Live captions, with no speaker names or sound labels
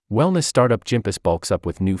Wellness startup Gympass bulks up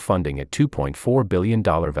with new funding at $2.4 billion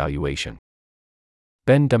valuation.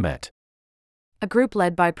 Ben Damet. A group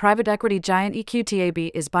led by private equity giant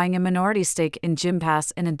EQTAB is buying a minority stake in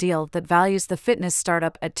Gympass in a deal that values the fitness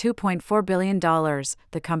startup at $2.4 billion,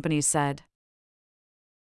 the company said.